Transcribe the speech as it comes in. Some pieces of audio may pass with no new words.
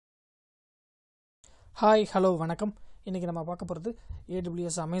Hi hello வணக்கம். இன்றைக்கி நம்ம பார்க்க போகிறது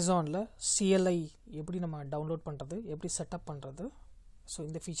AWS அமேசானில் CLI எப்படி நம்ம டவுன்லோட் பண்ணுறது, எப்படி செட்டப் பண்ணுறது. ஸோ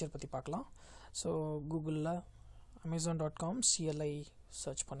இந்த ஃபீச்சர் பற்றி பார்க்கலாம். ஸோ கூகுளில் amazon.com CLI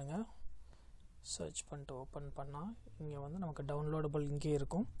சர்ச் பண்ணுங்கள். சர்ச் பண்ணிட்டு ஓப்பன் பண்ணால் இங்கே வந்து நமக்கு டவுன்லோடபிள் இங்கே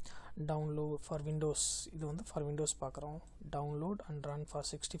இருக்கும். டவுன்லோட் ஃபார் விண்டோஸ், இது வந்து ஃபார் விண்டோஸ் பார்க்குறோம். Download and run for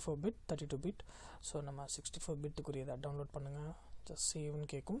 64 bit 32 bit. So நம்ம 64 பிட்டுக்குரியதை டவுன்லோட் பண்ணுங்கள். ஜஸ்ட் சேவ்னு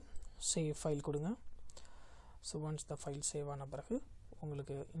கேட்கும். சேவ் ஃபைல் கொடுங்க. So once the file save ஆன பிறகு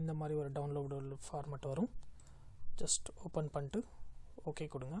உங்களுக்கு இந்த மாதிரி ஒரு டவுன்லோடபிள் ஃபார்மேட் வரும். ஜஸ்ட் ஓப்பன் பண்ணிட்டு ஓகே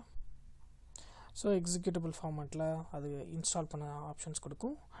கொடுங்க. ஸோ எக்ஸிக்யூட்டபிள் ஃபார்மேட்டில் அது இன்ஸ்டால் பண்ண ஆப்ஷன்ஸ்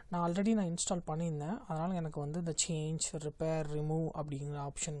கொடுக்கும். நான் ஆல்ரெடி இன்ஸ்டால் பண்ணியிருந்தேன், அதனால் எனக்கு வந்து இந்த சேஞ்ச், ரிப்பேர், ரிமூவ் அப்படிங்கிற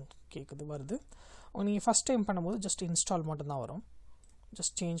ஆப்ஷன் வருது. நீங்கள் ஃபஸ்ட் டைம் பண்ணும்போது ஜஸ்ட் இன்ஸ்டால் மட்டும்தான் வரும்.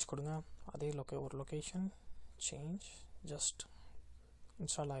 ஜஸ்ட் சேஞ்ச் கொடுங்க. அதே ஒரு லொக்கேஷன் சேஞ்ச், ஜஸ்ட்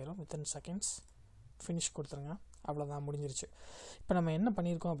இன்ஸ்டால் ஆகிரும் வித்தின் செகண்ட்ஸ். ஃபினிஷ் கொடுத்துருங்க. அவ்வளோதான், முடிஞ்சிருச்சு. இப்போ நம்ம என்ன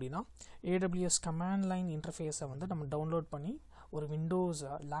பண்ணியிருக்கோம் அப்படின்னா, AWS கமாண்ட் லைன் இன்டர்ஃபேஸை வந்து நம்ம டவுன்லோட் பண்ணி ஒரு விண்டோஸ்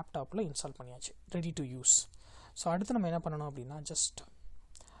லேப்டாப்பில் இன்ஸ்டால் பண்ணியாச்சு, ரெடி டு யூஸ். ஸோ அடுத்து நம்ம என்ன பண்ணணும் அப்படின்னா, ஜஸ்ட்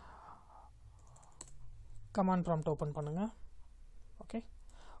கமாண்ட் ப்ராம்ப்ட் ஓப்பன் பண்ணுங்கள். ஓகே,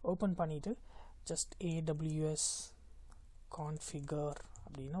 ஓப்பன் பண்ணிவிட்டு ஜஸ்ட் AWS configure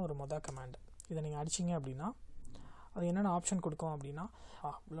அப்படின்னு ஒரு கமாண்ட், இதை நீங்கள் அடிச்சிங்க அப்படின்னா அது என்னென்ன ஆப்ஷன் கொடுக்கும் அப்படின்னா,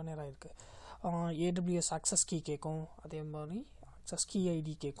 இவ்வளோ நேரம் இருக்குது. AWS access key கேட்கும், அதே மாதிரி access key ID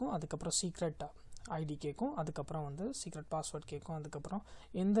கேட்கும், அதுக்கப்புறம் சீக்ரெட் ID கேட்கும், அதுக்கப்புறம் வந்து சீக்ரெட் பாஸ்வேர்ட் கேட்கும், அதுக்கப்புறம்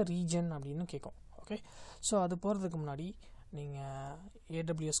எந்த ரீஜன் அப்படின்னு கேட்கும். ஓகே, ஸோ அது போகிறதுக்கு முன்னாடி நீங்கள்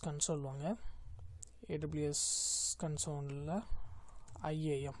AWS கன்சோல் வாங்க. AWS கன்சோலில்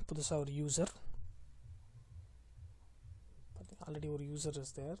IAM புதுசாக ஒரு யூசர், ஆல்ரெடி ஒரு யூசர்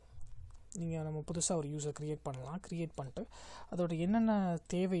இஸ் தேர். நம்ம புதுசாக ஒரு யூசர் க்ரியேட் பண்ணலாம். க்ரியேட் பண்ணிட்டு அதோட என்னென்ன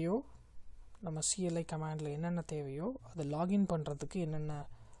தேவையோ, நம்ம CLI கமாண்டில் என்னென்ன தேவையோ அதை லாகின் பண்ணுறதுக்கு என்னென்ன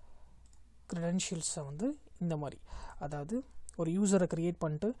க்ரெடென்ஷியல்ஸை வந்து இந்த மாதிரி, அதாவது ஒரு யூசரை க்ரியேட்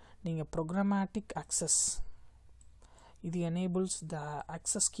பண்ணிட்டு நீங்கள் ப்ரோக்ராமேட்டிக் ஆக்சஸ், இது enables the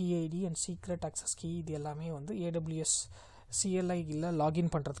access key ID and secret access key, இது எல்லாமே வந்து AWS CLIயில்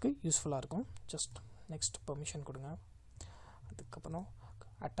லாகின் பண்ணுறதுக்கு யூஸ்ஃபுல்லாக இருக்கும். ஜஸ்ட் நெக்ஸ்ட் பெர்மிஷன் கொடுங்க. அதுக்கப்புறம்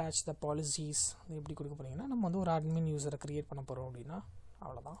அட்டாச் த பாலிசிஸ், இது எப்படி கொடுக்க போகிறீங்கன்னா, நம்ம வந்து ஒரு அட்மின் யூசரை க்ரியேட் பண்ண போகிறோம் அப்படின்னா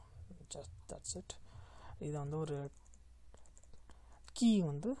அவ்வளோதான். Just that's it. இதை வந்து ஒரு கீ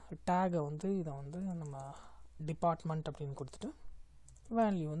வந்து டேகை வந்து இதை வந்து நம்ம டிபார்ட்மெண்ட் அப்படின்னு கொடுத்துட்டு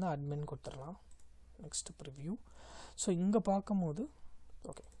வேல்யூ வந்து அட்மின் கொடுத்துடலாம். Next preview. ஸோ இங்கே பார்க்கும்போது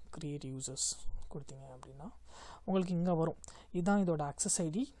ஓகே, க்ரியேட் யூசர்ஸ் கொடுத்தீங்க அப்படின்னா உங்களுக்கு இங்கே வரும். இதுதான் இதோட access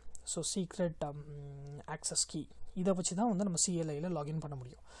ID. So secret access key, இதை வச்சு தான் வந்து நம்ம CLIயில் லாகின் பண்ண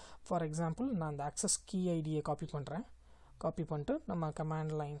முடியும். ஃபார் எக்ஸாம்பிள், நான் அந்த ஆக்சஸ் கீ ஐடியை காப்பி பண்ணுறேன். காப்பி பண்ணிட்டு நம்ம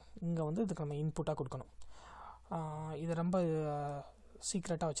கமாண்ட் லைன் இங்கே வந்து இதுக்கு நம்ம இன்புட்டாக கொடுக்கணும். இதை ரொம்ப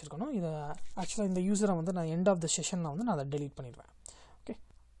சீக்ரெட்டாக வச்சுருக்கணும். இதை ஆக்சுவலாக இந்த யூஸரை வந்து நான் எண்ட் ஆஃப் த செஷனில் வந்து நான் அதை டெலீட் பண்ணிடுவேன். ஓகே,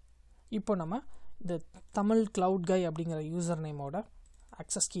 இப்போ நம்ம இந்த தமிழ் Cloudguy அப்படிங்கிற யூசர் நேமோட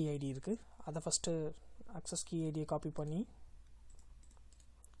ஆக்சஸ் கீ ஐடி இருக்குது. அதை ஃபஸ்ட்டு ஆக்சஸ் கீ ஐடியை காப்பி பண்ணி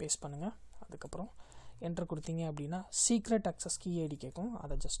பேஸ்ட் பண்ணுங்கள். அதுக்கப்புறம் என்டர் கொடுத்தீங்க அப்படின்னா சீக்ரெட் ஆக்சஸ் கீ ஐடி கேட்கும்.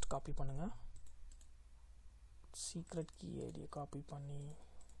 அதை ஜஸ்ட் காப்பி பண்ணுங்கள். சீக்ரெட் கீ ஐடியை காப்பி பண்ணி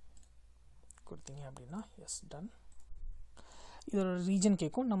கொடுத்தீங்க அப்படின்னா எஸ், டன். இதோட ரீஜன்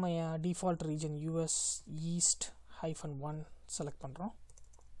கேட்கும். நம்ம default region US East -1 select பண்ணுறோம்.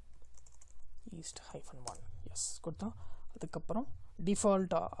 East -1 எஸ் கொடுத்தோம். அதுக்கப்புறம்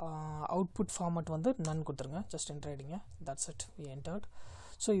டிஃபால்ட் அவுட்புட் ஃபார்மேட் வந்து நன் கொடுத்துருங்க. ஜஸ்ட் என்டர் ஆகிடுங்க. That's it, we entered.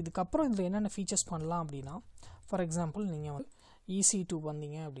 So இதுக்கப்புறம் இதில் என்னென்ன ஃபீச்சர்ஸ் பண்ணலாம் அப்படின்னா, ஃபார் எக்ஸாம்பிள் நீங்கள் வந்து EC2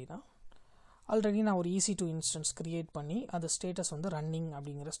 வந்தீங்க அப்படின்னா, ஆல்ரெடி நான் ஒரு EC2 இன்ஸ்டன்ஸ் க்ரியேட் பண்ணி அது ஸ்டேட்டஸ் வந்து ரன்னிங்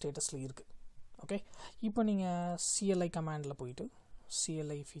அப்படிங்கிற ஸ்டேட்டஸில் இருக்குது. ஓகே, இப்போ நீங்கள் CLI கமாண்டில் போயிட்டு,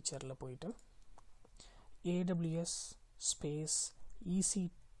 CLI ஃபீச்சரில் போயிட்டு AWS space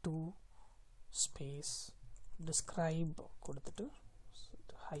EC2 space describe கொடுத்துட்டு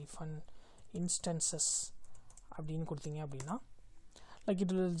 -instances அப்படின்னு கொடுத்தீங்க அப்படின்னா, லைக்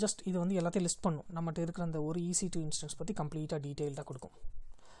இது ஜஸ்ட் இது வந்து எல்லாத்தையும் லிஸ்ட் பண்ணும். நம்மகிட்ட இருக்கிற அந்த ஒரு EC2 இன்ஸ்டன்ஸ் பற்றி கம்ப்ளீட்டாக டீட்டெயில்டாக கொடுக்கும்.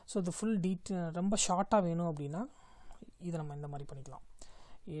 ஸோ இது ஃபுல் ரொம்ப ஷார்ட்டாக வேணும் அப்படின்னா இதை நம்ம இந்த மாதிரி பண்ணிக்கலாம்.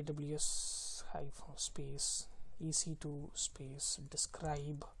 AWS space EC2 space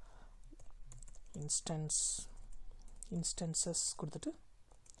describe instances கொடுத்துட்டு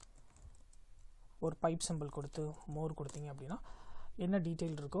ஒரு பைப் சிம்பிள் கொடுத்து மோர் கொடுத்தீங்க அப்படின்னா என்ன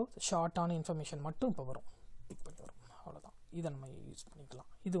டீட்டெயில் இருக்கோ ஷார்ட்டான இன்ஃபர்மேஷன் மட்டும் இப்போ வரும், பிக் பண்ணி வரும். அவ்வளோதான். இதை நம்ம யூஸ் பண்ணிக்கலாம்.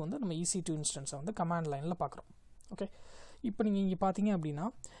 இது வந்து நம்ம EC2 இன்ஸ்டன்ஸை வந்து கமாண்ட் லைனில் பார்க்குறோம். ஓகே, இப்போ நீங்கள் இங்கே பார்த்தீங்க அப்படின்னா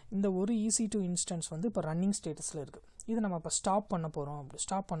இந்த ஒரு EC2 இன்ஸ்டன்ஸ் வந்து இப்போ ரன்னிங் ஸ்டேட்டஸில் இருக்குது. இதை நம்ம இப்போ ஸ்டாப் பண்ண போகிறோம்.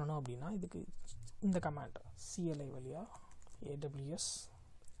 ஸ்டாப் பண்ணணும் அப்படின்னா இதுக்கு இந்த கமாண்ட் CLI வழியாக AWS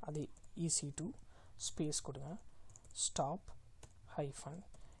அதே EC2 ஸ்பேஸ் கொடுங்க, ஸ்டாப் ஹைஃபன்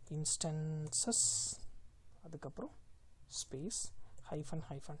இன்ஸ்டன்சஸ், அதுக்கப்புறம் space hyphen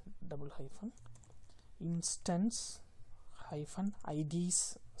hyphen double hyphen instance hyphen IDs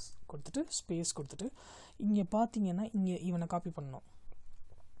கொடுத்துட்டு ஸ்பேஸ் கொடுத்துட்டு இங்கே பார்த்தீங்கன்னா இங்கே இவனை காப்பி பண்ணணும்.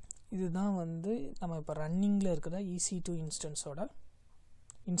 இதுதான் வந்து நம்ம இப்போ ரன்னிங்கில் இருக்கிற EC2 இன்ஸ்டன்ஸோட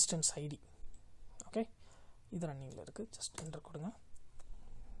இன்ஸ்டன்ஸ் ஐடி. ஓகே, இது ரன்னிங்கில் இருக்குது. ஜஸ்ட் என்டர் கொடுங்க.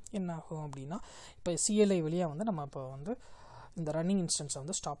 என்ன ஆகும் அப்படின்னா இப்போ CLI வழியாக வந்து நம்ம இப்போ வந்து இந்த ரன்னிங் இன்ஸ்டன்ஸை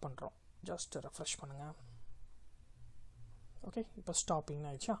வந்து ஸ்டாப் பண்ணுறோம். ஜஸ்ட் ரெஃப்ரெஷ் பண்ணுங்கள். ஓகே, இப்போ ஸ்டாப்பிங்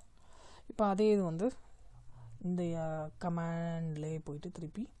ஆயிடுச்சா. இப்போ அதே இது வந்து இந்த கமாண்ட்லேயே போயிட்டு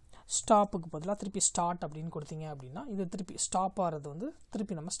திருப்பி ஸ்டாப்புக்கு பதிலாக திருப்பி ஸ்டார்ட் அப்படின்னு கொடுத்தீங்க அப்படின்னா இது திருப்பி ஸ்டாப் ஆகிறது வந்து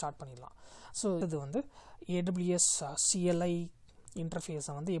திருப்பி நம்ம ஸ்டார்ட் பண்ணிடலாம். ஸோ இது வந்து AWS CLI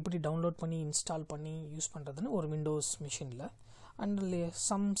இன்டர்ஃபேஸை வந்து எப்படி டவுன்லோட் பண்ணி இன்ஸ்டால் பண்ணி யூஸ் பண்ணுறதுன்னு ஒரு விண்டோஸ் மிஷினில் and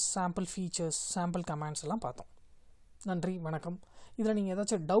some sample features, sample commands எல்லாம் பார்த்தோம். நன்றி, வணக்கம். இதில் நீங்கள்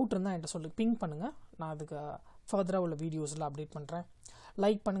ஏதாச்சும் டவுட் இருந்தால் என்கிட்ட சொல்லி பிங் பண்ணுங்கள். நான் அதுக்கு ஃபர்தராக உள்ள வீடியோஸில் அப்டேட் பண்ணுறேன்.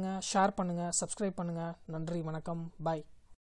 லைக் பண்ணுங்கள், ஷேர் பண்ணுங்கள், சப்ஸ்கிரைப் பண்ணுங்கள். நன்றி, வணக்கம், பாய்.